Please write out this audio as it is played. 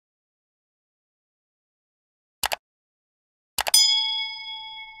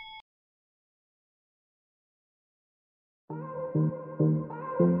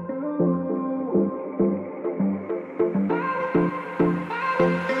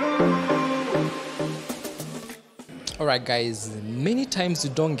right, guys, many times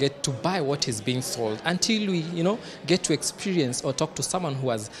you don't get to buy what is being sold until we, get to experience or talk to someone who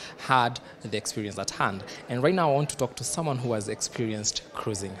has had the experience at hand. And right now I want to talk to someone who has experienced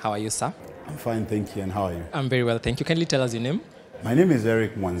cruising. How are you, sir? I'm fine, thank you. And how are you? I'm very well, thank you. Kindly tell us your name. My name is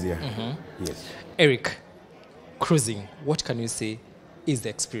Eric Mwanzia. Yes. Eric, cruising, what can you say is the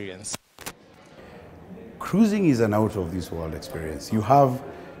experience? Cruising is an out of this world experience. You have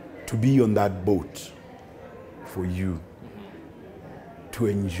to be on that boat for you to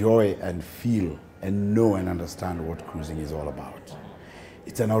enjoy and feel and know and understand what cruising is all about.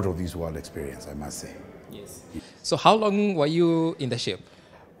 It's an out of this world experience, I must say. Yes. So how long were you in the ship?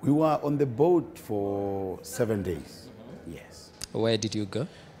 We were on the boat for 7 days. Yes. Where did you go?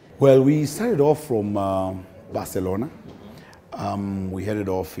 Well, we started off from Barcelona. We headed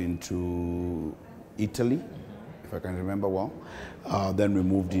off into Italy, if I can remember well. Then we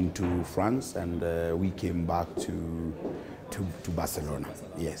moved into France, and we came back to Barcelona.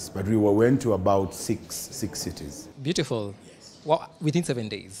 Yes, but we went to about six cities. Beautiful. Well, within 7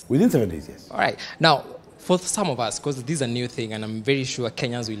 days. Within 7 days, yes. All right. Now, for some of us, because this is a new thing, and I'm very sure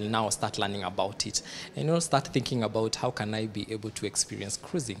Kenyans will now start learning about it, and start thinking about how can I be able to experience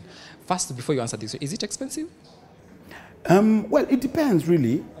cruising. First, before you answer this, is it expensive? Well, it depends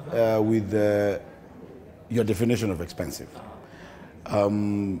really with your definition of expensive.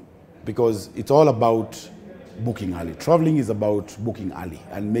 Because it's all about booking early. Traveling is about booking early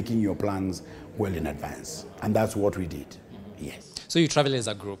and making your plans well in advance. And that's what we did. Yes. So you travel as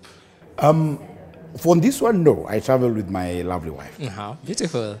a group? For this one, no. I travel with my lovely wife.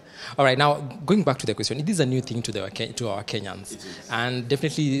 Beautiful. All right, now going back to the question, it is a new thing to our Kenyans, and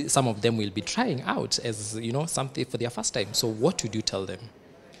definitely some of them will be trying out as something for their first time. So what would you tell them?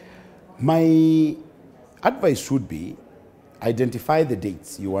 My advice would be identify the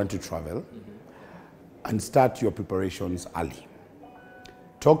dates you want to travel and start your preparations early.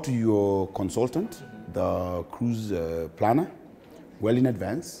 Talk to your consultant, the cruise planner, well in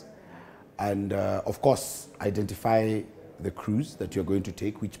advance. And of course, identify the cruise that you're going to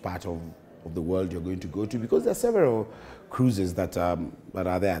take, which part of the world you're going to go to, because there are several cruises that are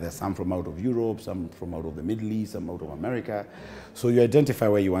there. There's some from out of Europe, some from out of the Middle East, some out of America. So you identify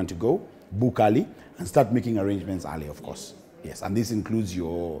where you want to go, book early, and start making arrangements early, of course. Yes, and this includes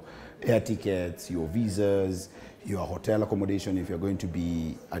your air tickets, your visas, your hotel accommodation if you're going to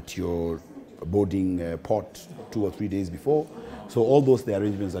be at your boarding port 2 or 3 days before. So all those the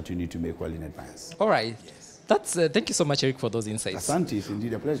arrangements that you need to make well in advance. All right. Yes. That's thank you so much, Eric, for those insights. Asante, it's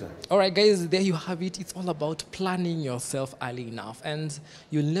indeed a pleasure. All right, guys, there you have it. It's all about planning yourself early enough, and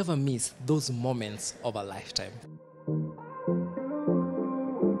you'll never miss those moments of a lifetime.